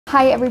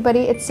Hi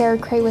everybody, it's Sarah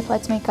Cray with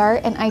Let's Make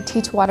Art, and I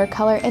teach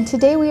watercolor, and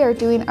today we are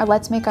doing our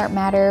Let's Make Art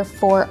Matter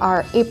for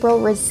our April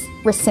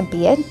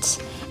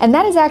recipient, and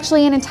that is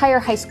actually an entire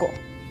high school,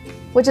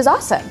 which is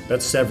awesome.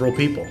 That's several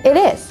people. It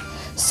is.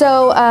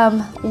 So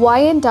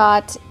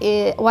Wyandotte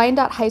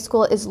High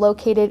School is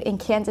located in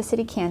Kansas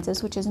City,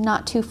 Kansas, which is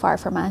not too far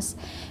from us,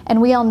 and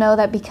we all know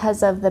that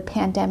because of the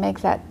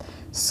pandemic that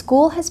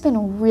school has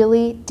been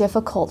really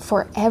difficult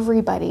for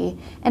everybody,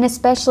 and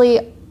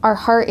especially our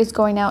heart is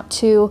going out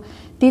to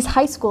these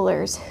high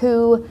schoolers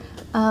who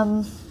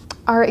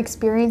are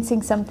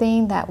experiencing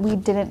something that we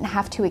didn't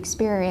have to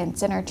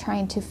experience and are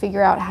trying to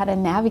figure out how to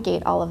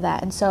navigate all of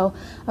that. And so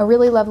a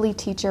really lovely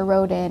teacher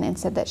wrote in and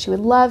said that she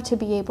would love to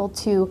be able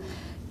to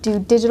do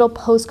digital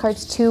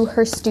postcards to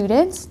her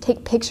students,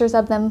 take pictures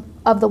of them,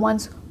 of the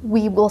ones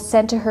we will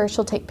send to her.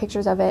 She'll take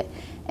pictures of it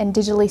and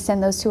digitally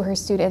send those to her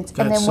students. That's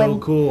and then so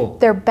when cool.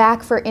 They're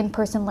back for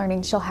in-person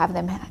learning, she'll have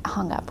them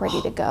hung up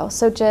ready to go.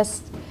 So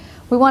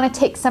we want to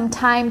take some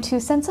time to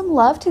send some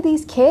love to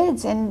these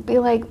kids and be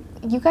like,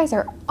 you guys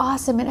are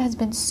awesome. It has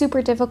been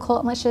super difficult,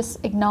 and let's just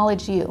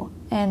acknowledge you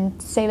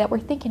and say that we're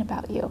thinking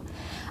about you.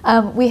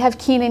 We have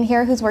Keenan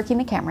here who's working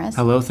the cameras.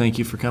 Hello, thank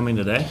you for coming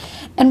today.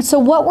 And so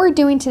what we're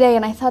doing today,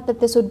 and I thought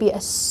that this would be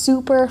a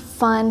super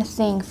fun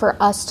thing for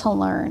us to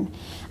learn,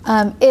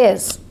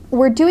 is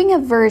we're doing a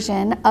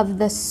version of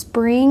the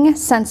Spring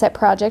Sunset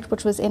Project,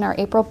 which was in our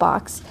April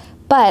box.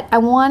 But I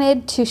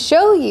wanted to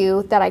show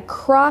you that I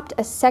cropped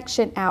a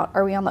section out.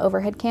 Are we on the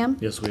overhead cam?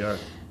 Yes, we are.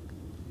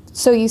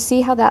 So you see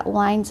how that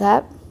lines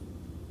up?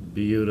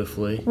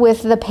 Beautifully.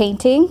 With the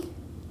painting?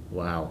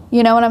 Wow.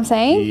 You know what I'm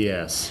saying?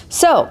 Yes.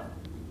 So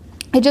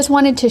I just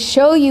wanted to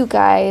show you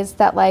guys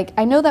that, like,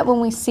 I know that when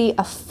we see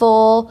a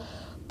full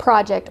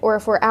project, or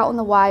if we're out in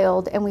the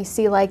wild and we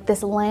see like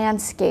this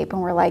landscape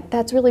and we're like,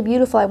 that's really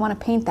beautiful, I want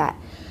to paint that.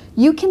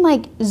 You can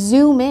like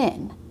zoom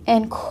in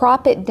and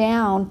crop it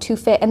down to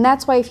fit. And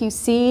that's why if you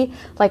see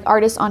like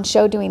artists on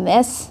show doing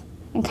this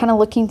and kind of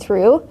looking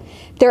through,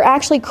 they're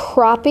actually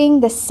cropping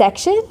the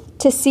section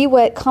to see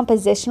what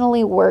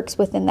compositionally works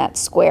within that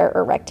square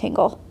or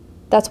rectangle.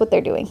 That's what they're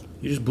doing.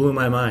 You just blew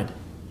my mind.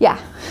 Yeah.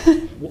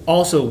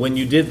 Also, when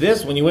you did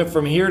this, when you went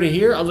from here to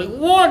here, I was like,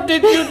 what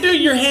did you do?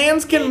 Your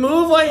hands can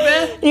move like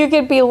that? You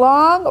could be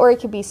long, or it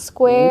could be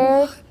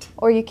square,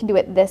 or you can do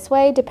it this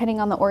way, depending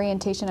on the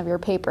orientation of your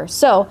paper.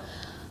 So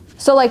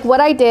like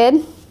what I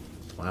did,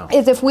 wow,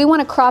 is if we want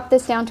to crop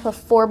this down to a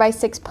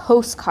 4x6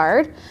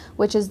 postcard,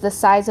 which is the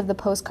size of the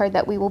postcard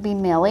that we will be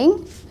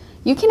mailing,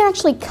 you can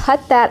actually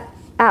cut that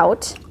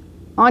out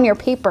on your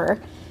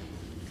paper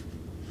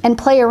and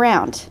play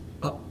around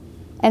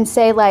and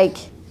say like,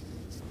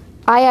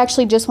 I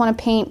actually just want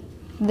to paint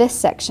this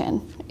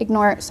section.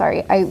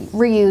 Sorry, I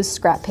reuse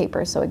scrap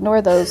paper, so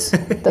ignore those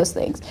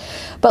things.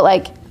 But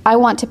like, I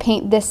want to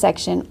paint this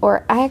section,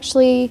 or I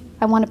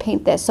want to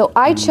paint this. So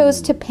I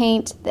chose to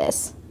paint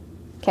this,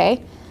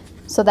 okay?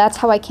 So that's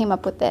how I came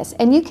up with this.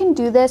 And you can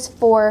do this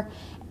for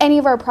any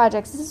of our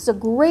projects. This is a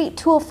great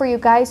tool for you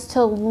guys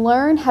to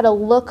learn how to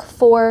look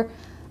for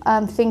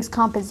things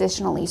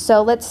compositionally.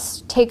 So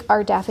let's take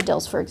our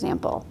daffodils, for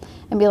example,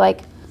 and be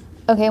like,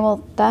 okay,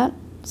 well,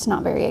 that's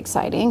not very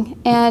exciting.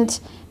 And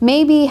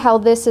maybe how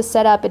this is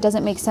set up, it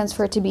doesn't make sense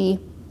for it to be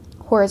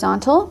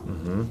horizontal.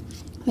 Mm-hmm.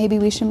 Maybe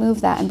we should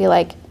move that and be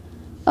like,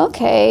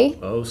 okay.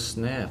 Oh,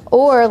 snap.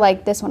 Or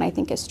like this one I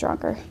think is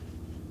stronger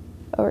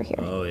over here.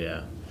 Oh,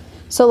 yeah.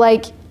 So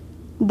like,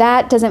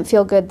 that doesn't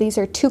feel good. These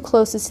are too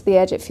closest to the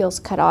edge, it feels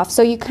cut off.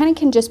 So you kind of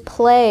can just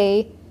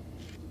play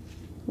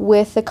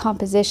with the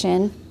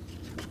composition.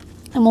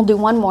 And we'll do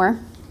one more.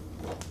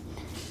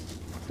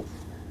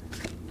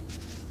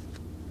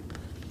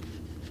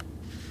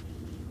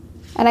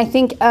 And I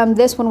think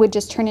this one would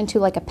just turn into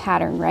like a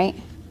pattern, right?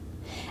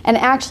 And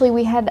actually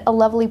we had a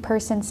lovely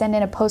person send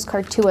in a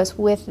postcard to us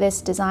with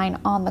this design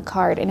on the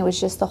card, and it was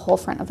just the whole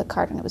front of the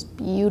card, and it was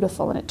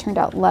beautiful, and it turned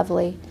out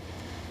lovely.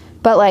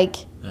 But like,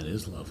 that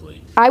is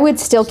lovely. I would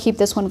still keep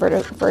this one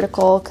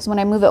vertical, because when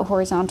I move it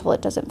horizontal,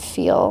 it doesn't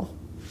feel.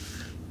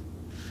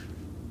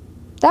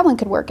 That one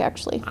could work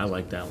actually. I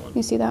like that one.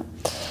 You see that?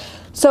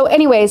 So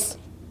anyways,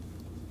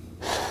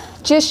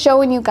 just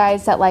showing you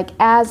guys that like,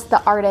 as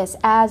the artists,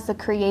 as the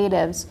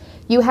creatives,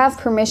 you have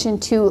permission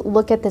to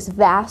look at this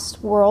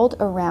vast world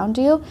around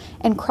you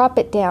and crop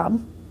it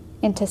down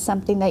into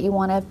something that you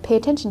want to pay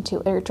attention to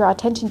or draw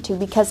attention to,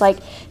 because like,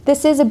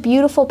 this is a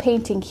beautiful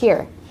painting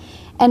here.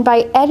 And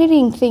by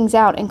editing things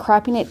out and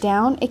cropping it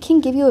down, it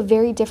can give you a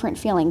very different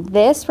feeling.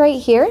 This right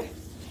here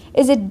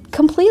is a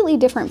completely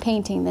different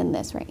painting than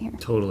this right here.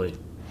 Totally.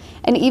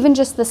 And even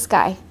just the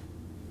sky,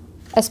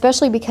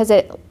 especially because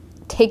it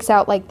takes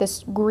out like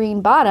this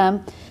green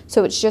bottom,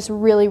 so it's just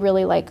really,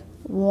 really like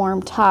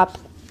warm top.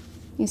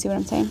 You see what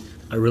I'm saying?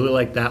 I really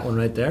like that one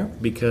right there,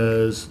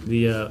 because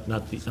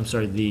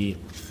the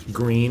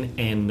green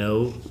and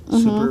no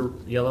super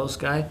yellow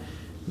sky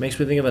makes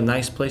me think of a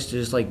nice place to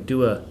just like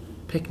do a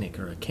picnic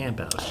or a camp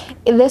out.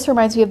 This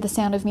reminds me of The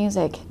Sound of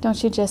Music.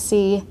 Don't you just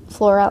see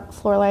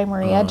Floraline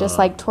Maria just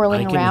like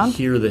twirling around? I can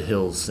hear the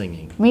hills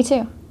singing. Me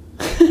too.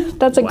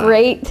 That's a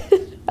great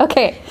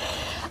Okay.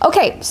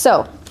 Okay,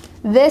 so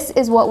this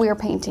is what we are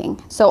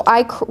painting. So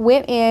I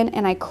went in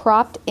and I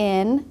cropped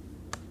in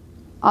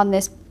on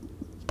this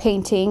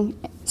painting.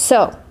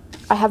 So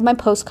I have my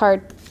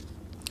postcard.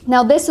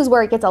 Now this is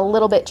where it gets a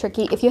little bit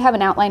tricky. If you have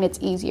an outline, it's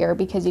easier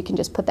because you can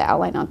just put the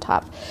outline on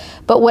top.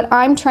 But what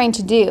I'm trying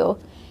to do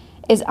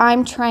is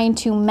I'm trying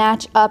to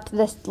match up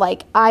this,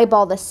 like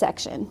eyeball this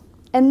section.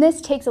 And this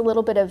takes a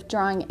little bit of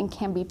drawing and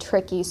can be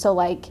tricky. So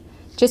like,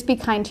 just be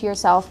kind to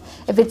yourself.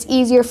 If it's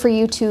easier for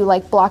you to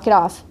like block it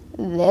off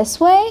this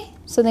way,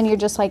 so then you're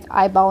just like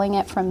eyeballing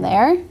it from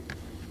there,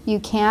 you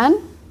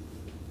can.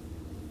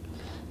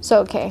 So,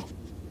 okay,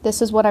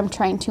 this is what I'm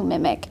trying to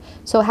mimic.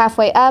 So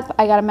halfway up,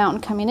 I got a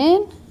mountain coming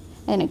in,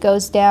 and it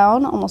goes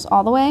down almost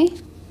all the way.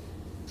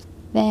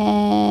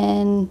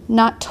 Then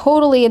not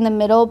totally in the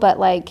middle, but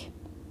like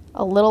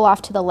a little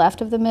off to the left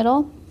of the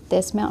middle.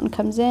 This mountain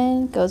comes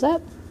in, goes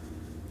up.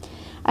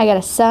 I got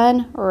a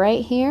sun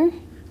right here.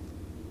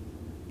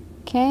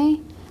 Okay,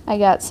 I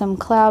got some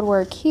cloud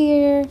work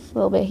here, a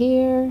little bit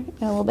here,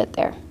 and a little bit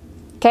there.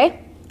 Okay?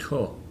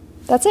 Cool.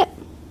 That's it.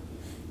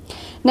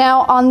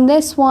 Now on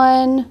this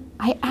one,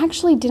 I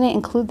actually didn't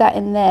include that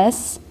in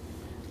this,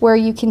 where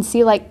you can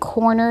see like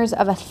corners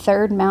of a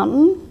third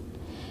mountain.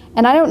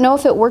 And I don't know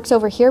if it works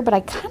over here, but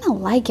I kind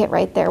of like it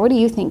right there. What do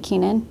you think,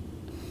 Keenan?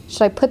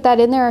 Should I put that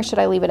in there or should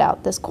I leave it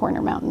out, this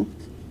corner mountain?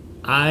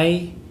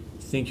 I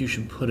think you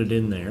should put it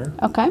in there.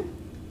 Okay.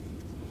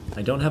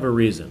 I don't have a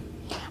reason.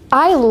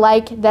 I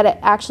like that it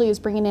actually is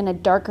bringing in a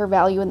darker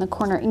value in the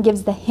corner and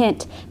gives the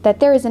hint that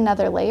there is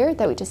another layer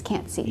that we just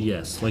can't see.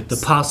 Yes, like the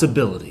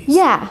possibilities.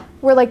 Yeah,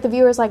 where like the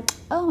viewer's like,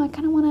 oh, I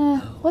kind of want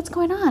to, what's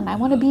going on? I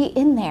want to be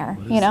in there,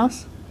 you know?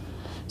 This?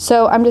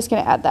 So I'm just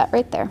going to add that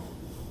right there.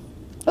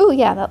 Oh,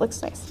 yeah, that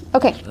looks nice.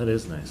 Okay. That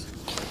is nice.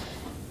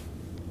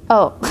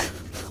 Oh,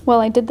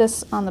 well, I did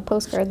this on the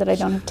postcard that I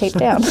don't have taped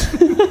down.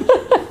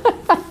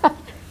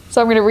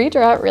 So I'm going to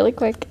redraw it really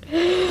quick.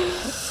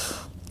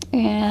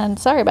 And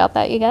sorry about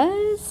that, you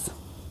guys.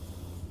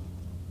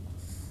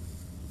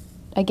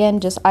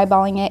 Again, just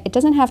eyeballing it. It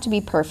doesn't have to be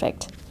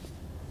perfect.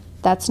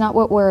 That's not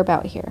what we're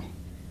about here.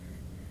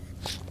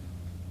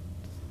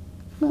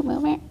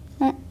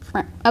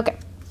 Okay.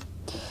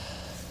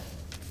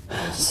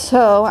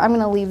 So I'm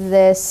going to leave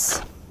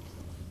this,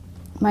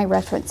 my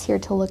reference here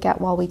to look at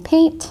while we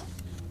paint.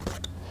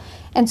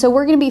 And so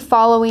we're going to be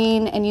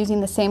following and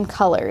using the same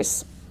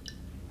colors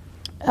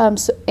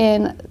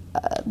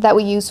that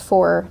we use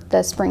for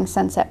the Spring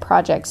Sunset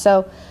project.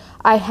 So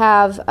I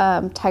have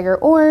Tiger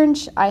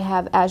Orange, I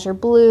have Azure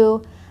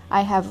Blue,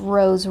 I have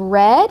Rose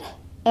Red,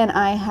 and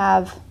I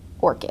have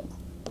Orchid,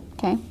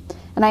 okay?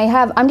 And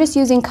I'm just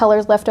using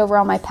colors left over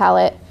on my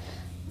palette.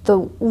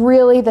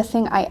 The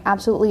thing I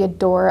absolutely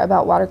adore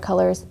about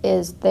watercolors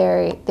is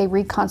they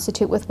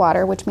reconstitute with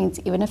water, which means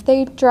even if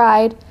they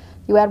dried,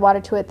 you add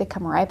water to it, they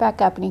come right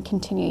back up and you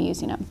continue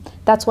using them.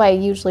 That's why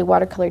usually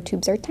watercolor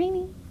tubes are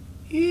tiny.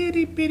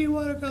 Itty bitty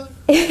watercolor.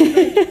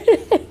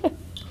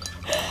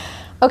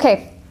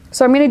 Okay,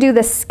 so I'm going to do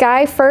the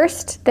sky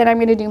first, then I'm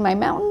going to do my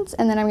mountains,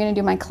 and then I'm going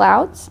to do my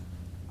clouds.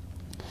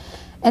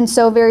 And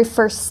so very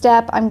first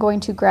step, I'm going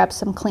to grab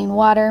some clean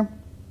water.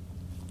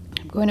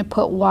 I'm going to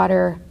put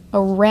water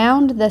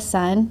around the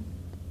sun.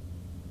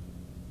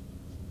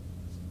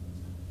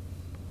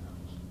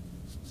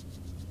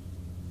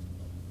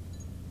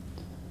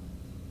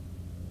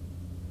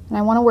 And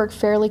I want to work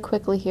fairly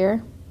quickly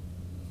here.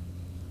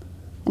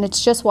 And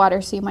it's just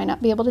water, so you might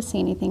not be able to see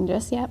anything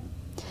just yet.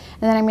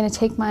 And then I'm going to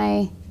take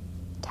my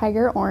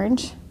Tiger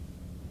Orange,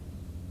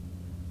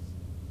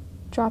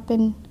 drop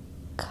in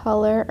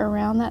color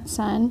around that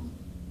sun,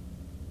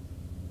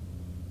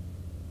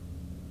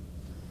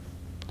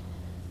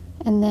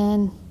 and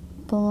then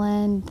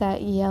blend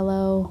that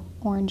yellow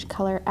orange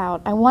color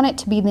out. I want it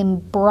to be the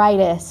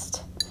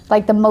brightest,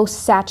 like the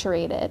most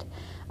saturated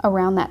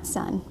around that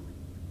sun.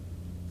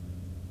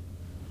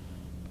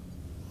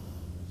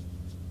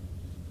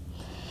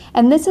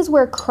 And this is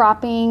where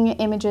cropping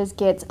images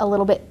gets a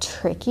little bit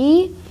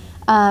tricky.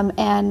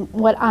 And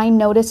what I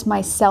noticed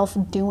myself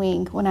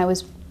doing when I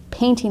was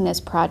painting this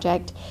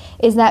project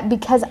is that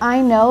because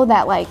I know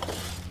that like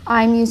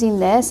I'm using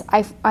this,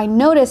 I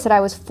noticed that I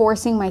was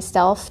forcing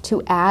myself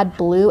to add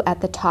blue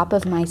at the top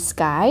of my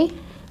sky.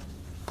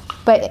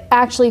 But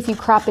actually, if you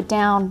crop it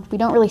down, we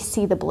don't really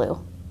see the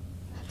blue.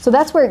 So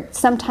that's where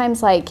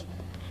sometimes like,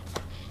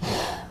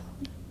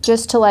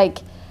 just to like,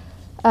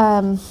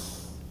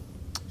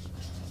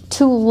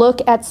 to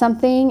look at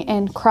something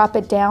and crop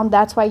it down,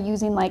 that's why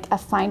using like a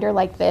finder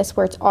like this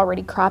where it's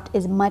already cropped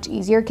is much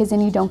easier, because then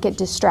you don't get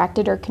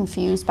distracted or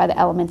confused by the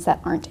elements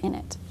that aren't in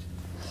it.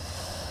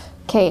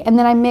 Okay, and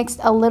then I mixed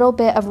a little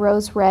bit of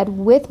rose red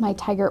with my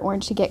tiger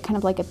orange to get kind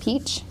of like a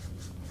peach.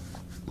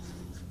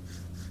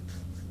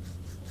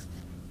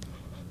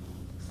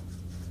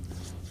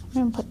 I'm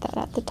going to put that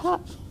at the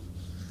top.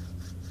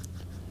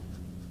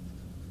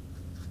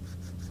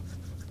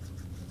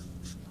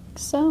 Like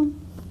so.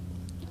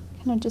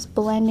 Kind of just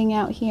blending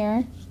out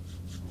here.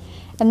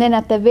 And then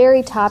at the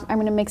very top, I'm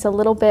going to mix a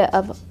little bit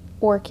of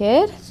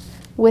orchid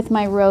with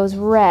my rose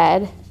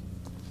red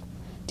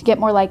to get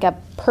more like a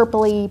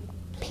purpley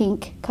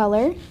pink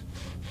color.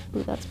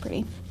 Ooh, that's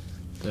pretty.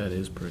 That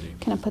is pretty.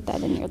 Kind of put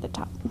that in near the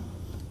top.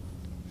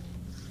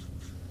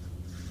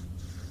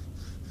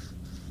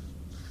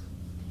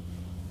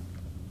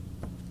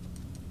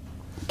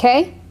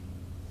 Okay,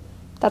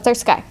 that's our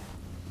sky.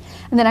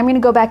 And then I'm going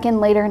to go back in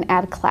later and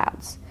add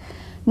clouds.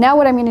 Now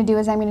what I'm going to do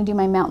is I'm going to do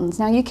my mountains.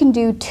 Now you can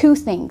do two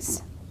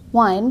things.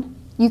 One,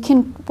 you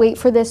can wait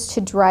for this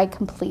to dry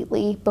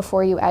completely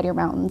before you add your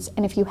mountains.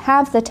 And if you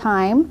have the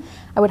time,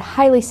 I would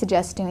highly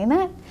suggest doing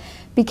that,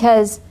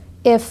 because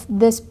if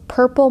this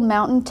purple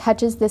mountain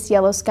touches this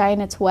yellow sky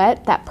and it's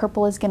wet, that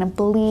purple is going to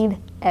bleed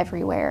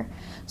everywhere.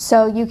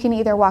 So you can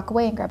either walk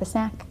away and grab a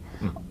snack,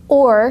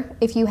 or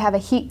if you have a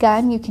heat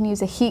gun, you can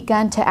use a heat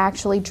gun to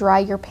actually dry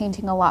your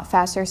painting a lot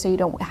faster so you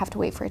don't have to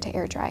wait for it to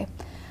air dry.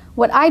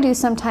 What I do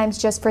sometimes,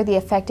 just for the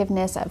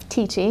effectiveness of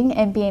teaching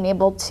and being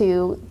able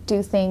to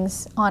do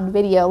things on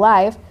video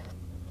live,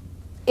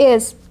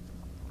 is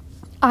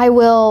I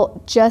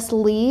will just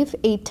leave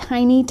a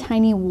tiny,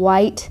 tiny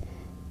white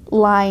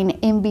line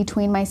in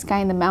between my sky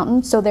and the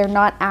mountain so they're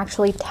not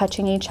actually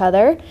touching each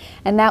other,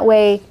 and that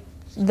way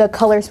the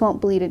colors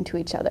won't bleed into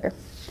each other.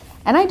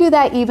 And I do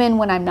that even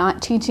when I'm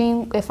not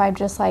teaching, if I'm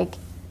just like,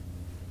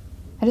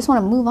 I just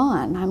want to move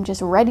on, I'm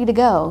just ready to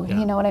go,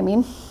 you know what I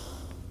mean?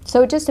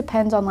 So it just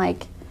depends on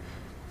like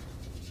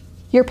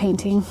your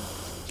painting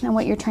and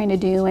what you're trying to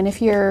do, and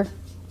if you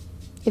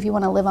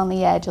want to live on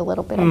the edge a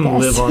little bit, I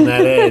guess. Live on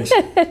that edge.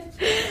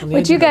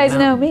 Which you guys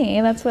know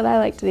me, that's what I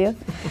like to do.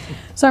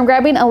 So I'm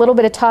grabbing a little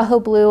bit of Tahoe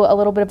blue, a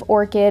little bit of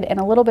orchid, and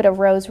a little bit of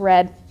rose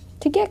red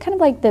to get kind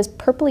of like this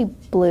purpley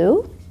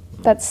blue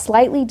that's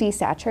slightly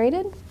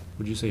desaturated.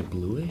 Would you say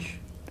bluish?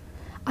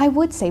 I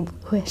would say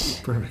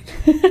bluish. Perfect.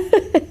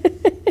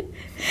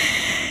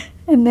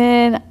 And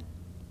then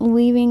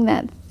leaving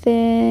that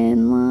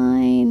thin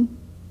line.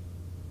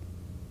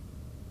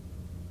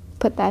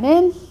 Put that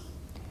in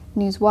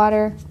and use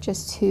water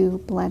just to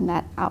blend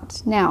that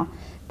out. Now,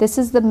 this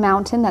is the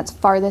mountain that's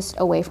farthest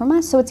away from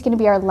us, so it's going to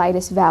be our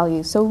lightest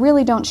value. So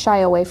really don't shy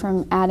away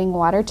from adding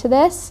water to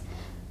this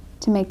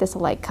to make this a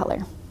light color.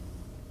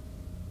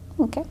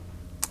 Okay.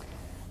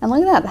 And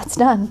look at that, that's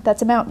done.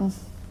 That's a mountain.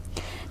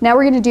 Now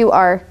we're going to do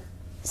our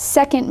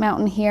second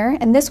mountain here,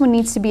 and this one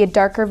needs to be a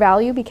darker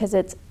value because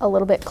it's a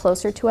little bit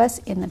closer to us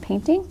in the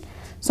painting.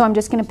 So I'm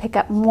just going to pick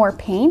up more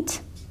paint,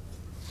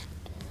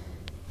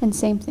 and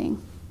same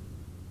thing.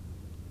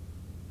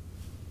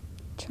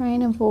 Try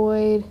and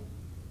avoid,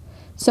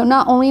 so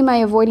not only am I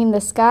avoiding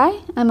the sky,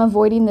 I'm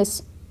avoiding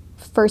this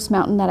first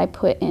mountain that I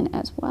put in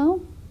as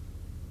well.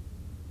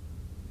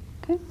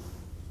 Okay.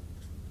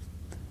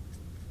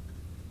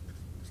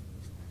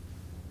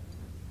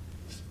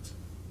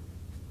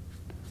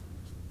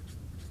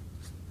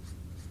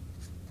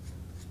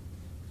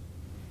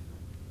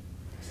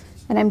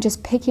 And I'm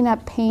just picking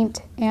up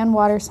paint and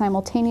water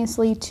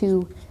simultaneously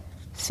to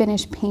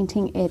finish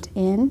painting it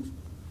in.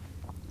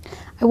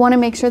 I want to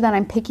make sure that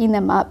I'm picking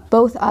them up,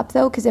 both up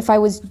though, because if I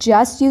was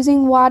just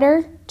using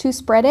water to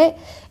spread it,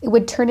 it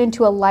would turn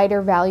into a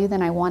lighter value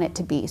than I want it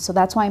to be. So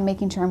that's why I'm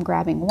making sure I'm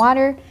grabbing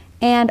water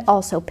and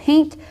also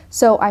paint,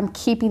 so I'm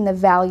keeping the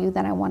value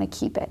that I want to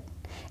keep it.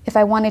 If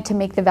I wanted to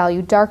make the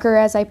value darker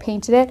as I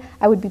painted it,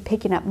 I would be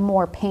picking up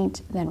more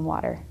paint than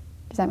water.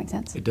 Does that make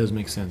sense? It does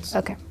make sense.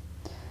 Okay.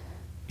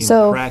 In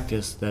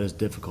practice, that is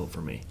difficult for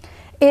me.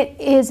 It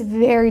is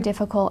very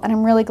difficult, and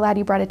I'm really glad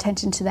you brought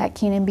attention to that,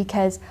 Keenan,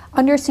 because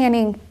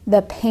understanding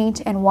the paint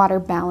and water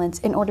balance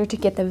in order to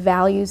get the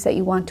values that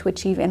you want to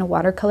achieve in a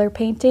watercolor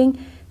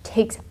painting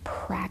takes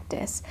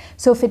practice.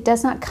 So if it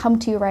does not come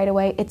to you right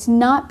away, it's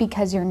not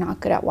because you're not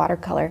good at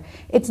watercolor.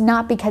 It's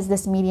not because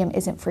this medium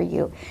isn't for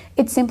you.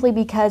 It's simply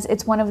because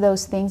it's one of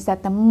those things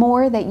that the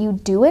more that you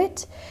do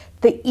it,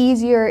 the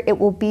easier it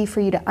will be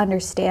for you to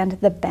understand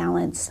the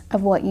balance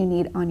of what you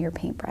need on your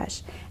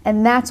paintbrush.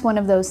 And that's one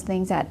of those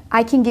things that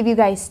I can give you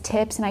guys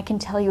tips and I can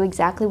tell you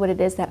exactly what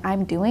it is that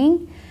I'm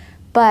doing,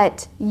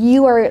 but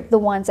you are the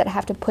ones that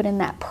have to put in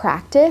that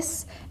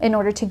practice in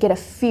order to get a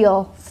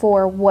feel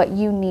for what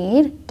you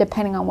need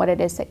depending on what it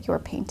is that you're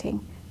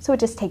painting. So it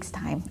just takes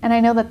time. And I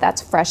know that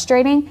that's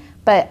frustrating,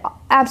 but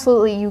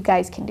absolutely you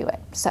guys can do it.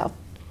 So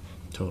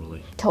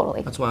Totally.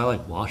 Totally. That's why I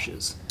like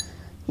washes.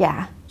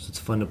 Yeah. So it's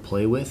fun to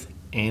play with,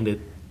 and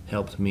it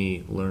helped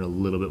me learn a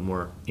little bit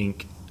more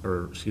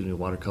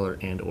watercolor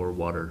and or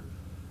water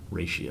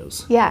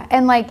ratios. Yeah,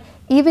 and like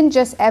even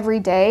just every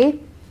day,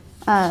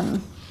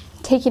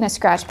 taking a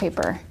scratch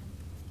paper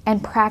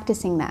and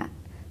practicing that,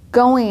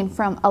 going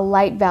from a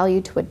light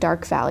value to a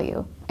dark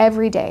value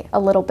every day, a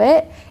little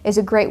bit, is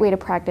a great way to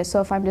practice.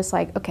 So if I'm just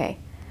like, okay,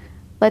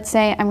 let's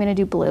say I'm gonna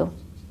do blue.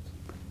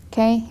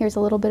 Okay, here's a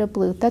little bit of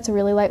blue. That's a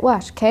really light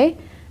wash, okay?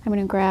 I'm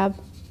gonna grab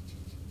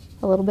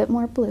a little bit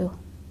more blue.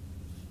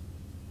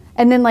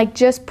 And then like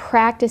just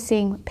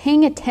practicing,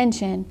 paying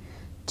attention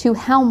to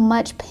how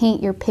much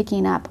paint you're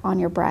picking up on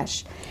your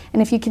brush.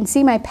 And if you can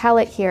see my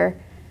palette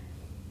here,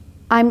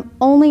 I'm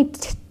only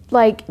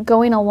like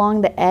going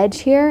along the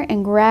edge here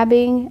and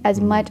grabbing as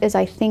much as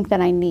I think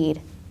that I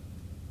need.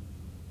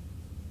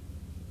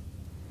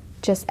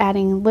 just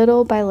adding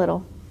little by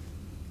little.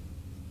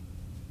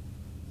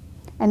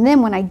 And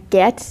then when I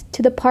get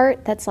to the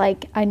part that's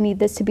like, I need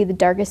this to be the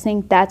darkest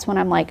thing, that's when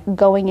I'm like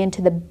going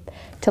into the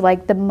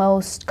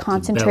most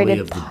concentrated. The belly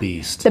of the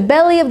beast. The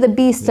belly of the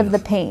beast of Yes. the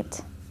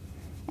paint.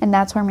 And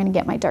that's where I'm gonna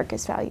get my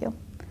darkest value.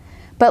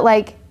 But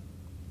like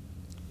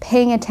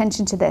paying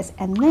attention to this.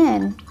 And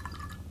then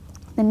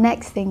the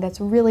next thing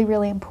that's really,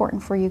 really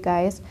important for you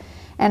guys,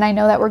 and I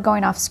know that we're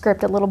going off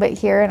script a little bit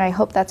here and I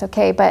hope that's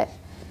okay, but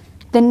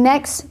the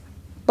next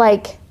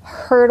like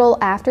hurdle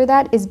after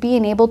that is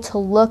being able to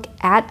look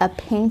at a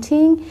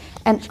painting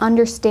and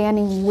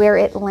understanding where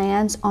it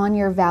lands on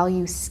your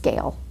value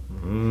scale.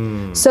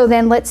 So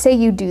then let's say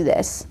you do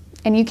this,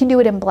 and you can do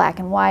it in black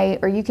and white,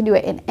 or you can do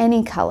it in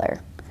any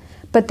color,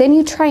 but then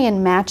you try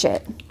and match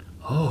it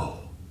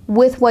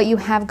with what you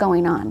have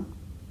going on.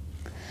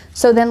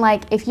 So then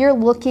like if you're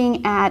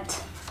looking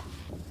at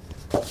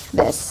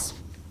this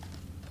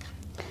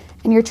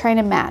and you're trying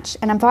to match,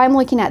 and if I'm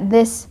looking at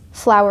this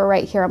flower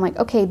right here, I'm like,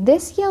 okay,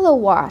 this yellow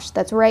wash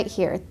that's right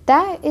here,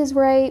 that is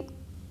right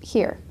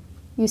here.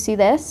 You see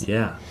this?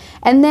 Yeah.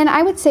 And then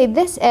I would say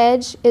this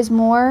edge is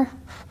more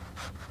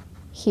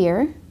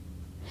here.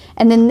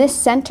 And then this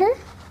center,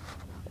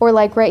 or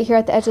like right here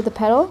at the edge of the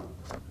petal,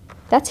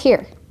 that's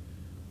here.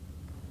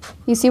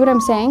 You see what I'm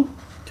saying?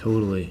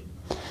 Totally.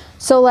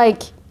 So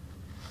like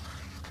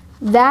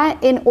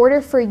that, in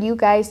order for you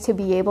guys to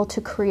be able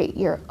to create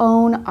your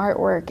own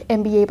artwork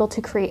and be able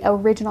to create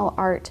original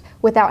art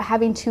without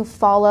having to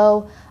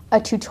follow a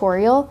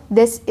tutorial,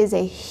 this is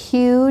a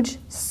huge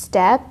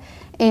step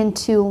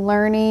into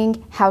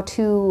learning how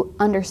to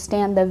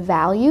understand the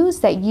values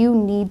that you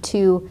need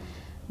to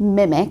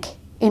mimic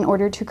in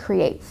order to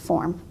create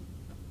form.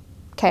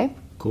 Okay?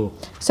 Cool.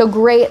 So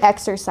great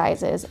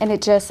exercises. And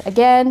it just,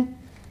 again,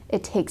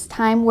 it takes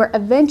time, where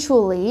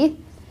eventually,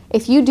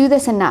 if you do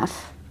this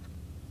enough,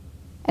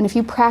 and if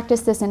you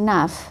practice this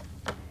enough,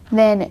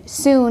 then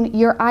soon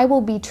your eye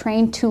will be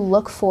trained to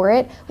look for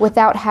it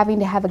without having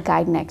to have a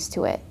guide next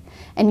to it.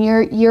 And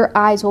your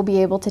eyes will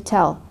be able to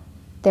tell,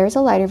 there's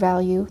a lighter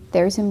value,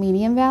 there's a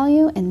medium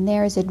value, and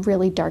there's a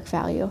really dark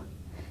value.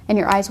 And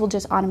your eyes will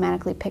just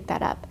automatically pick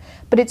that up.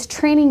 But it's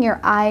training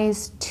your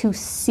eyes to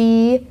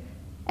see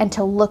and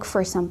to look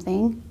for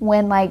something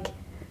when like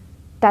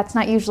that's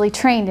not usually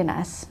trained in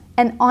us.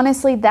 And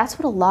honestly, that's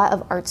what a lot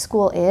of art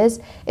school is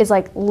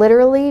like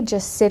literally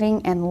just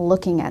sitting and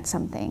looking at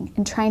something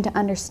and trying to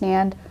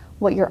understand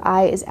what your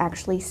eye is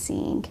actually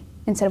seeing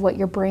instead of what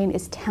your brain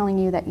is telling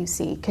you that you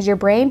see. Because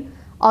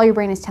all your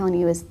brain is telling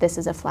you is this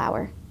is a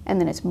flower, and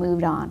then it's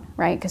moved on,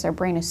 right? Because our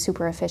brain is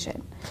super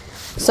efficient.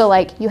 So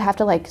like you have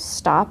to like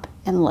stop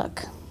and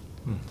look.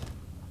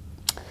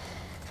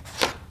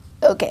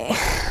 Okay,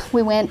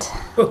 we went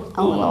a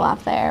little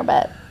off there,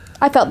 but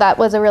I felt that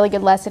was a really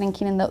good lesson, and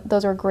Keenan,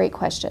 those were great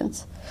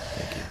questions.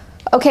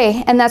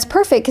 Okay, and that's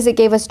perfect because it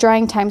gave us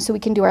drying time so we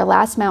can do our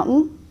last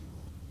mountain,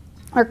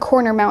 our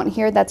corner mountain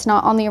here. That's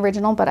not on the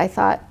original, but I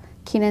thought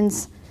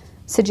Keenan's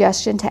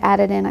suggestion to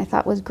add it in I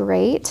thought was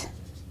great.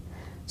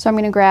 So I'm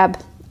going to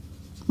grab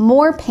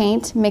more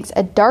paint, mix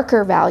a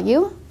darker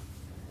value,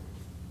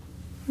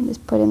 and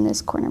just put in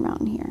this corner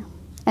mountain here.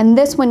 And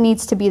this one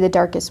needs to be the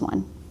darkest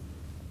one.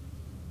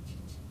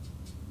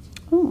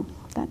 Ooh,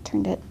 that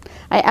turned it.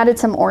 I added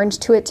some orange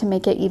to it to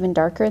make it even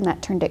darker, and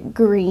that turned it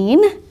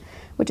green,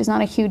 which is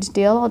not a huge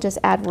deal. I'll just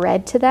add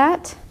red to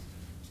that.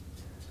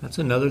 That's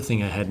another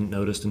thing I hadn't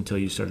noticed until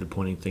you started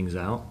pointing things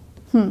out,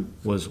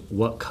 was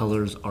what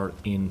colors are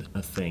in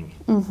a thing.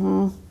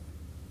 Mm-hmm.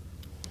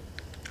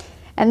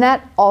 And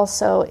that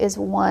also is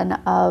one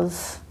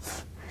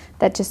of,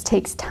 that just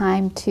takes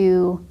time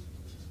to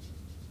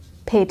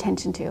pay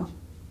attention to.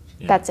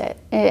 Yeah. That's it.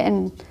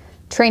 And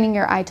training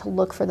your eye to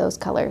look for those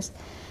colors.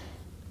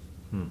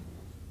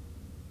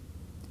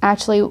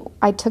 Actually,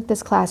 I took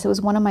this class. It was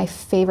one of my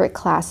favorite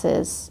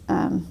classes.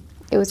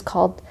 It was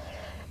called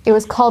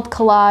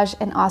Collage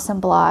and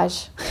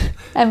Assemblage.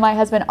 And my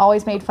husband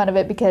always made fun of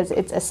it because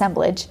it's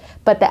assemblage,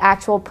 but the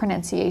actual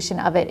pronunciation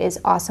of it is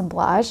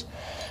assemblage.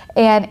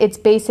 And it's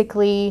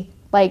basically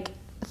like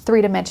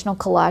three-dimensional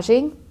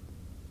collaging.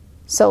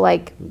 So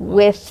like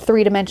with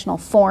three-dimensional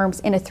forms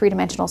in a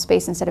three-dimensional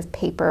space instead of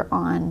paper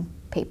on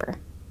paper.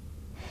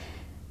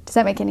 Does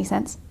that make any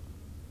sense?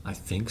 I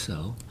think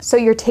so. So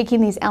you're taking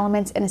these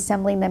elements and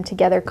assembling them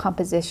together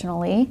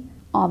compositionally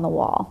on the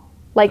wall.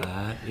 Like,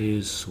 that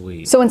is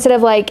sweet. So instead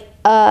of like,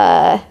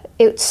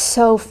 it's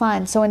so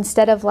fun. So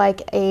instead of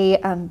like a,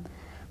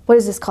 what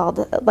is this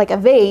called? Like a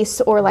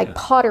vase or like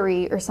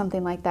pottery or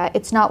something like that.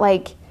 It's not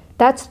like,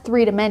 that's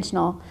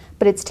three-dimensional,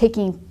 but it's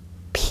taking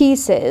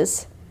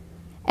pieces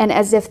and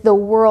as if the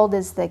world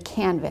is the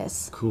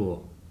canvas.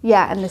 Cool.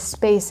 Yeah, and the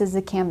space is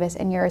the canvas,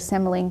 and you're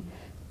assembling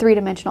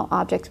three-dimensional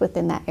objects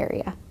within that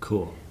area.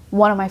 Cool.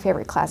 One of my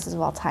favorite classes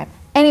of all time.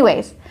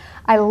 Anyways,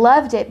 I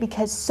loved it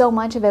because so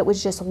much of it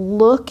was just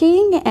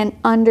looking and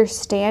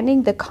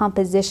understanding the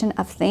composition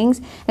of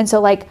things. And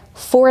so like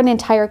for an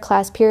entire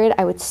class period,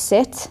 I would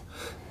sit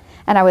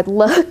and I would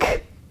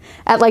look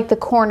at like the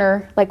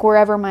corner, like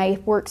wherever my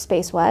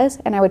workspace was,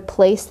 and I would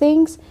place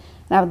things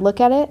and I would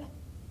look at it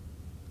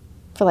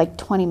for like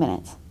 20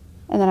 minutes.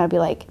 And then I'd be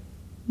like,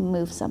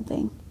 move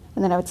something.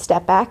 And then I would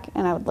step back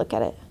and I would look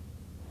at it.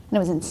 And it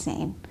was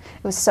insane.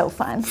 It was so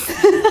fun.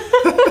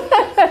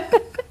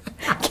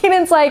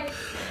 Keenan's like,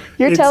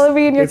 you're telling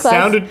me in your class. It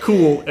sounded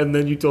cool, and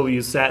then you told me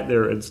you sat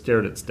there and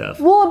stared at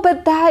stuff. Well,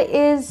 but that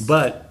is...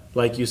 But,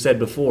 like you said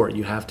before,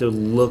 you have to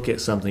look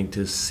at something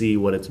to see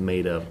what it's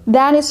made of.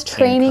 That is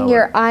training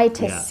your eye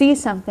to see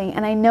something.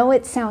 And I know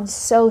it sounds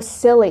so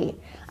silly.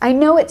 I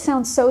know it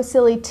sounds so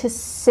silly to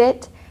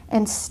sit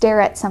and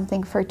stare at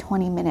something for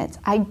 20 minutes.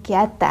 I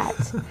get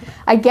that.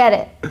 I get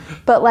it.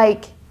 But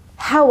like,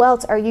 how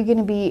else are you going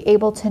to be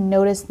able to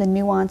notice the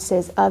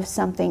nuances of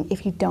something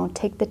if you don't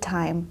take the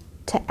time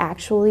to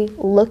actually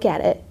look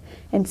at it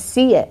and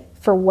see it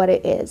for what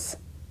it is?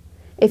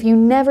 If you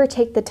never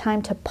take the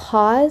time to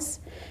pause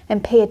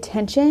and pay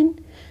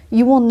attention,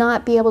 you will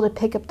not be able to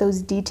pick up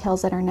those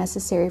details that are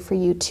necessary for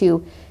you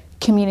to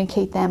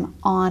communicate them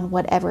on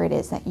whatever it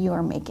is that you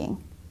are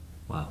making.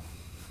 Wow.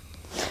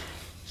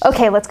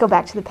 Okay, let's go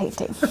back to the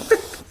painting.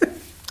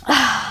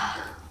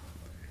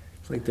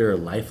 It's like there are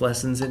life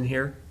lessons in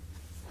here.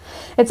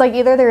 It's like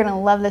either they're gonna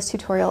love this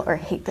tutorial or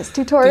hate this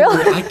tutorial.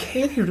 Dude, I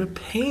came here to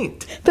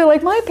paint. They're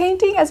like, my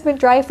painting has been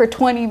dry for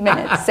 20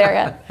 minutes,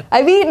 Sarah.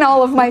 I've eaten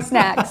all of my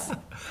snacks.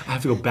 I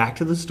have to go back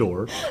to the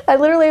store. I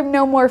literally have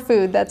no more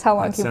food. That's how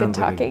long you've been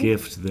talking. Like a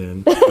gift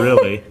then,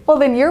 really. Well,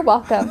 then you're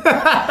welcome.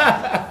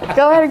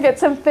 Go ahead and get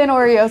some thin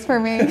Oreos for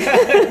me.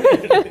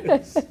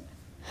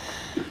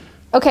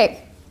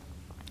 Okay,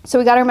 so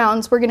we got our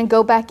mountains. We're gonna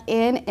go back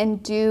in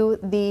and do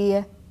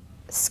the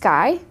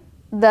sky,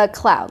 the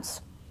clouds,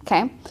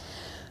 okay?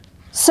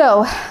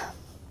 So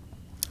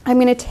I'm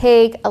gonna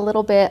take a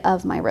little bit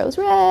of my rose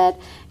red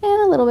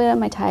and a little bit of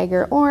my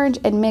tiger orange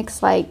and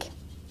mix like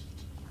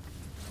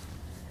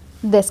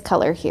this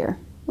color here,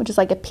 which is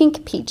like a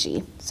pink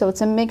peachy. So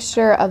it's a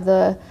mixture of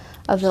the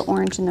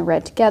orange and the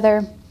red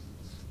together.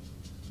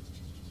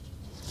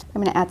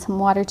 I'm gonna add some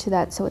water to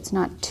that so it's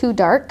not too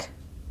dark.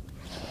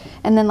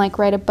 And then like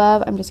right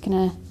above, I'm just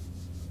gonna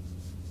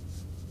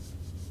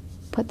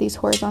put these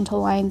horizontal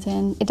lines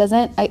in. It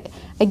doesn't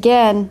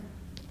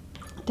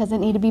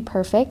need to be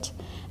perfect.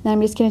 Then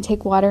I'm just gonna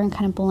take water and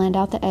kind of blend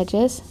out the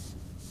edges.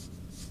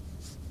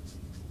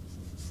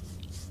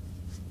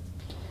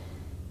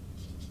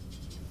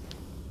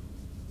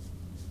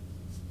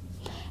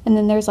 And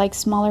then there's like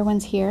smaller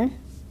ones here.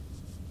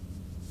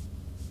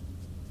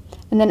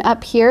 And then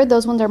up here,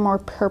 those ones are more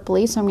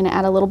purpley, so I'm gonna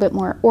add a little bit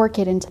more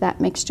orchid into that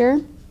mixture.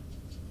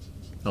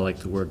 I like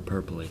the word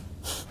purpley.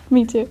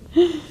 Me too.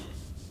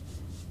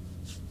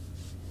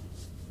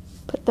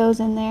 Put those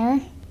in there.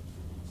 And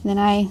then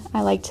I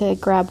like to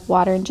grab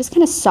water and just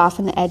kind of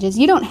soften the edges.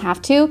 You don't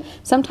have to.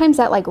 Sometimes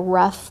that like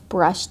rough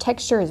brush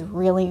texture is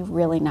really,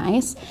 really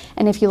nice.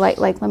 And if you like,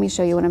 let me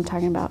show you what I'm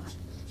talking about.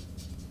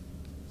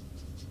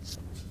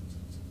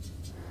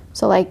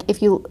 So like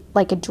if you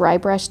like a dry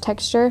brush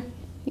texture,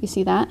 you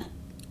see that?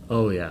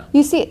 Oh yeah.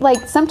 You see,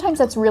 like sometimes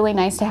that's really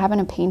nice to have in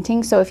a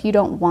painting. So if you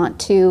don't want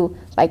to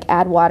like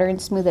add water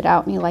and smooth it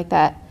out and you like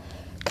that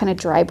kind of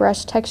dry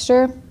brush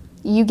texture,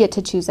 you get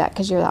to choose that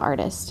because you're the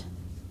artist.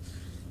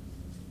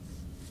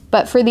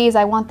 But for these,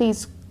 I want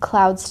these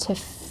clouds to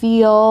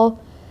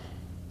feel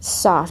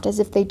soft, as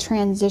if they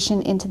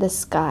transition into the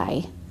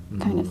sky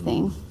kind of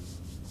thing.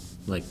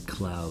 Like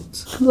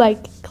clouds.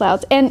 Like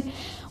clouds. And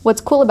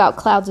what's cool about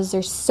clouds is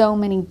there's so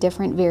many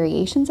different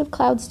variations of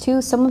clouds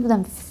too. Some of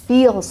them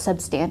feel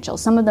substantial.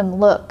 Some of them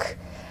look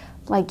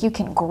like you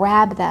can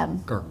grab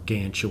them.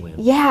 Gargantuan.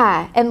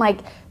 Yeah, and like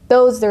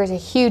those, there's a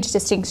huge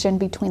distinction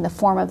between the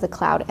form of the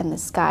cloud and the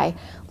sky,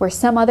 where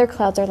some other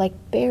clouds are like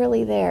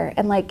barely there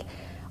and like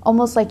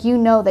almost like you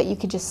know that you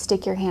could just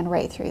stick your hand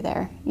right through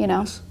there, you know?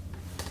 Yes.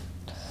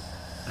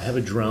 I have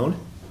a drone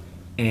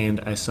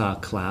and I saw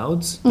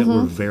clouds that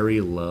were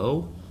very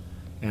low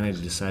and I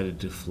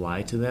decided to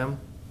fly to them.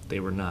 They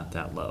were not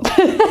that low.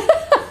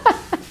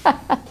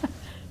 I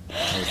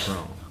was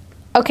wrong.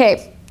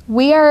 Okay,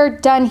 we are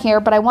done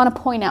here, but I want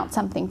to point out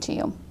something to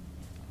you.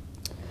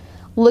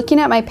 Looking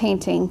at my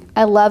painting,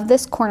 I love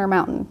this corner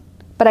mountain,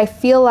 but I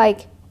feel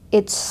like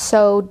it's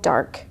so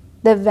dark.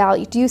 The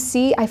value, do you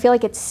see? I feel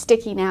like it's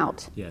sticking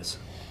out. Yes.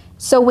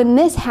 So when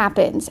this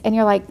happens and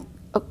you're like,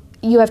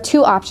 you have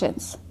two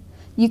options.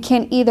 You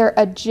can either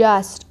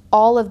adjust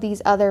all of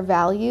these other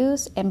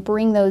values and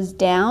bring those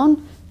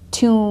down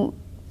to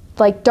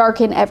like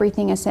darken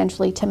everything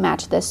essentially to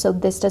match this so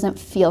this doesn't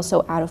feel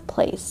so out of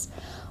place.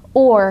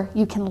 Or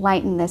you can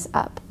lighten this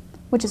up,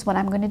 which is what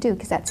I'm going to do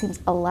because that seems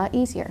a lot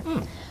easier.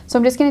 So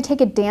I'm just going to take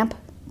a damp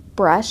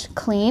brush,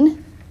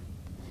 clean,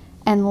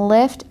 and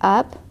lift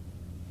up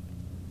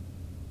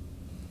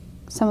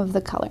some of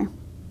the color.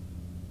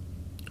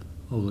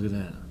 Oh, look at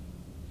that.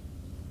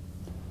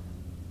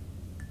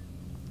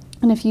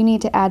 And if you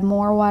need to add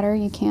more water,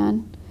 you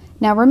can.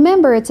 Now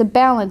remember, it's a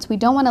balance. We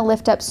don't want to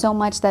lift up so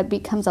much that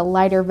becomes a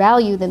lighter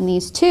value than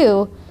these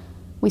two.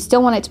 We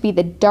still want it to be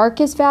the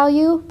darkest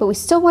value, but we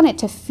still want it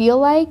to feel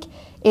like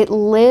it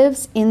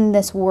lives in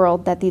this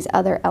world that these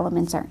other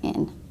elements are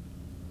in.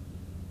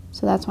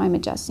 So that's why I'm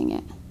adjusting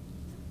it.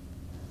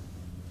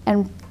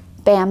 And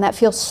bam, that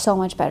feels so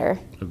much better.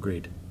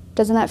 Agreed.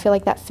 Doesn't that feel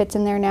like that fits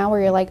in there now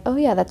where you're like, oh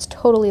yeah, that's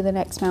totally the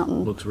next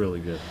mountain. Looks really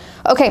good.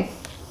 Okay,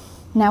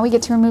 now we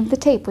get to remove the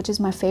tape, which is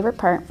my favorite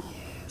part.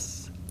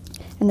 Yes.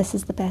 And this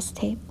is the best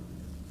tape.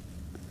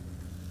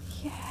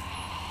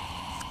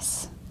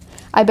 Yes.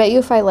 I bet you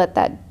if I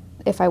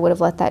would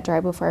have let that dry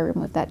before I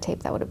removed that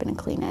tape, that would have been a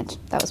clean edge.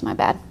 That was my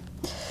bad.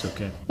 It's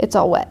okay. It's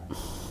all wet.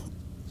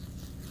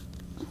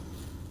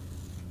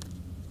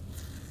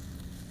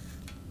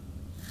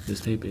 This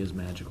tape is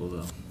magical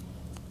though.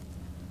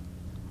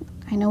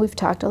 I know we've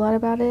talked a lot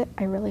about it.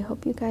 I really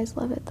hope you guys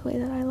love it the way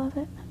that I love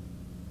it.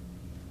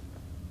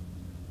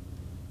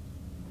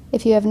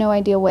 If you have no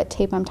idea what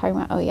tape I'm talking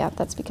about, oh yeah,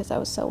 that's because I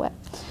was so wet.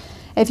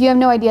 If you have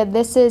no idea,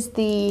 this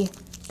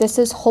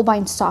is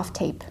Holbein soft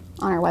tape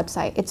on our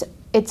website.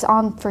 It's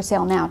on for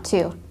sale now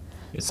too.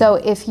 So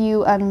if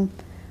you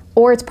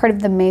or it's part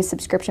of the May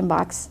subscription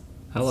box.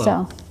 Hello.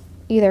 So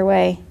either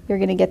way, you're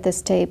gonna get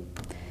this tape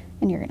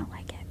and you're gonna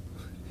like it.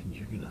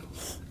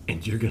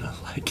 And you're gonna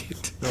like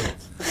it.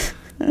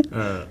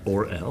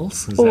 Or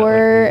else?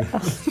 Or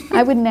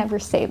I would never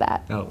say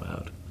that. Out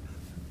loud.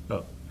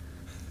 Oh.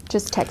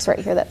 Just text right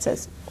here that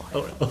says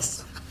Or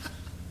else.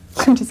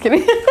 I'm just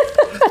kidding.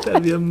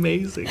 That'd be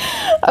amazing.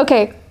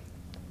 Okay.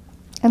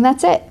 And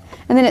that's it.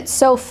 And then it's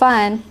so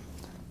fun.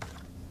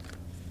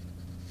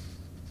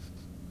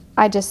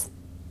 I just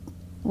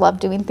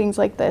love doing things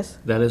like this.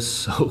 That is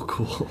so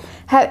cool.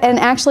 And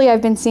actually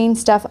I've been seeing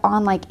stuff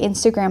on like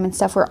Instagram and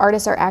stuff where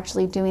artists are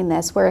actually doing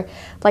this, where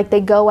like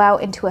they go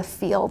out into a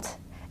field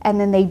and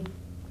then they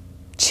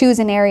choose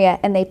an area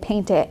and they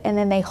paint it and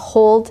then they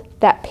hold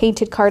that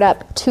painted card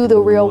up to the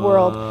real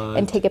world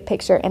and take a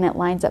picture and it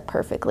lines up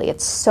perfectly.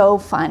 It's so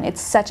fun.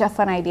 It's such a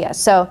fun idea.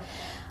 So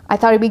I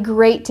thought it'd be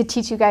great to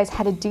teach you guys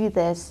how to do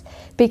this,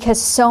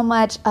 because so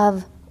much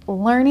of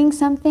learning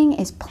something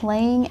is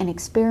playing and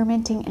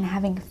experimenting and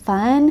having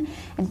fun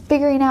and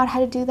figuring out how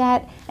to do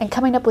that and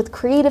coming up with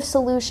creative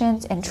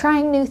solutions and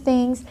trying new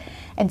things.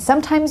 And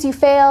sometimes you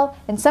fail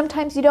and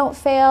sometimes you don't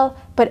fail,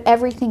 but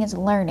everything is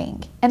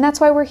learning. And that's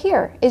why we're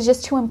here, is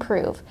just to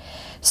improve.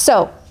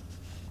 So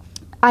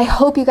I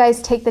hope you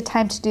guys take the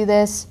time to do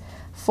this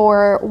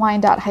for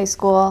Wyandotte High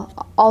School.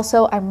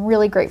 Also, I'm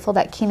really grateful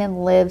that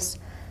Keenan lives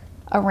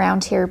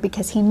around here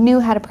because he knew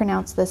how to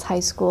pronounce this high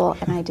school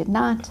and I did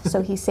not,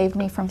 so he saved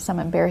me from some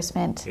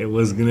embarrassment. It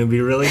was gonna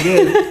be really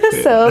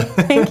good. So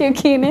thank you,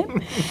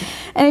 Keenan.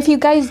 And if you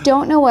guys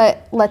don't know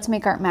what Let's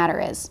Make Art Matter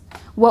is,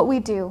 what we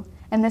do,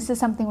 and this is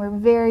something we're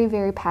very,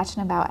 very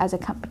passionate about as a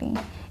company,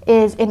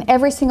 is in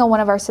every single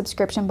one of our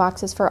subscription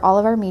boxes for all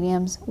of our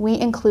mediums, we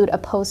include a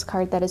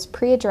postcard that is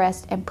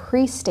pre-addressed and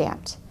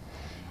pre-stamped.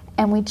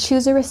 And we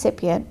choose a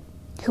recipient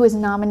who is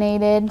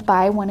nominated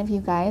by one of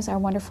you guys, our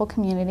wonderful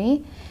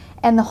community.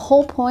 And the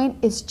whole point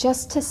is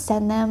just to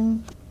send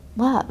them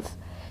love,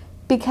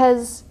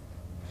 because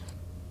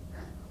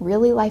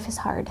really life is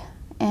hard,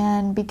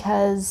 and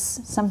because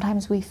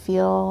sometimes we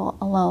feel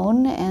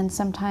alone and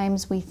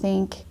sometimes we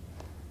think,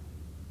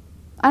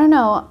 I don't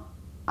know,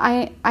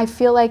 I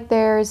feel like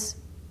there's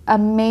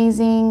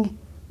amazing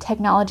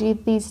technology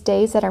these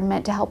days that are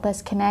meant to help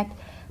us connect,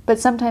 but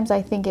sometimes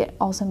I think it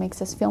also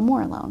makes us feel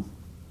more alone.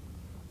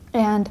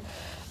 And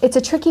it's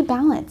a tricky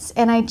balance,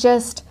 and I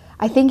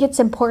think it's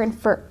important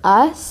for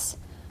us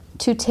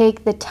to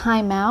take the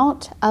time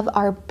out of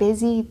our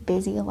busy,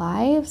 busy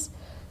lives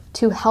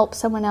to help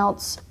someone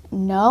else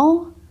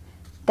know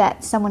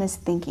that someone is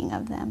thinking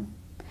of them.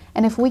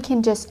 And if we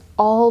can just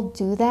all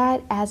do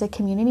that as a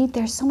community,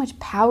 there's so much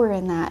power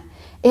in that.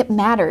 It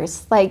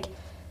matters. Like,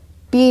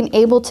 being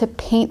able to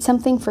paint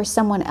something for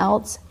someone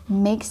else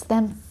makes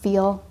them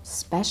feel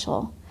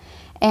special.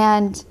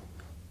 And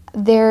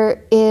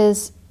there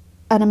is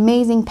an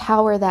amazing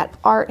power that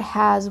art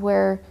has,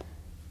 where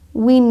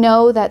we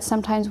know that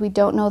sometimes we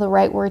don't know the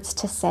right words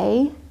to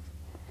say,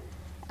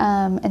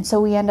 and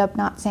so we end up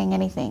not saying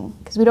anything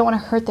because we don't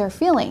want to hurt their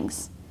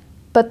feelings.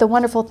 But the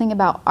wonderful thing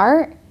about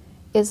art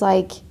is,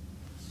 like,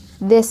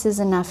 this is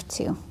enough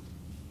to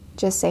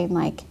just saying,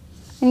 like,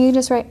 and you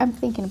just write, I'm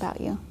thinking about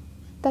you.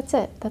 That's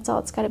it. That's all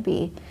it's got to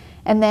be.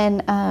 And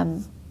then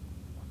I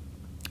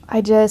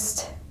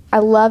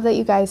love that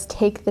you guys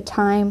take the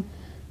time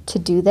to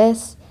do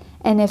this.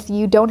 And if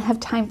you don't have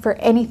time for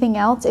anything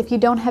else, if you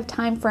don't have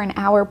time for an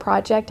hour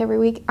project every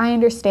week, I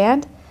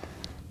understand.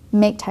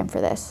 Make time for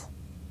this.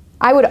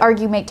 I would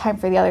argue make time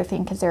for the other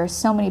thing, because there are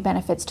so many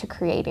benefits to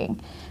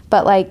creating.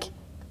 But like,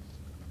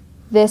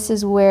 this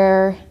is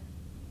where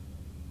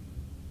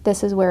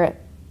it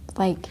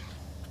like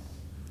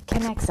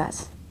connects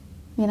us,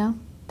 you know?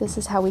 This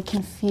is how we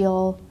can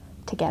feel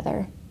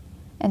together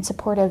and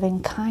supportive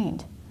and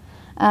kind.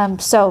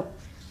 So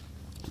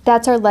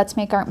that's our Let's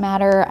Make Art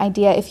Matter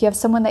idea. If you have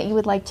someone that you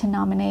would like to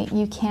nominate,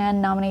 you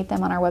can nominate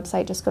them on our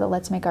website. Just go to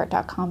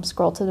letsmakeart.com,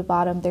 scroll to the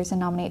bottom. There's a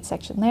nominate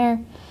section there.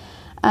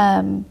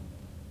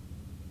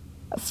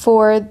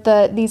 For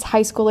these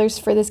high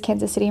schoolers, for this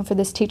Kansas City, and for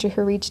this teacher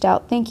who reached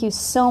out, thank you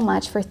so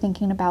much for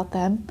thinking about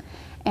them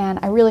And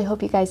I really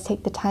hope you guys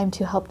take the time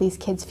to help these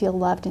kids feel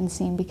loved and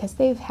seen, because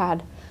they've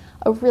had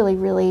a really,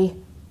 really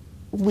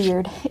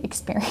weird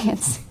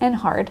experience and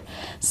hard.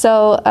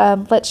 So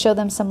let's show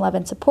them some love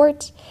and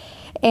support.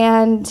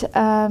 And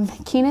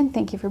Keenan,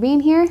 thank you for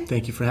being here.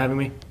 Thank you for having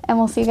me. And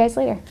we'll see you guys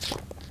later.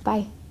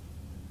 Bye.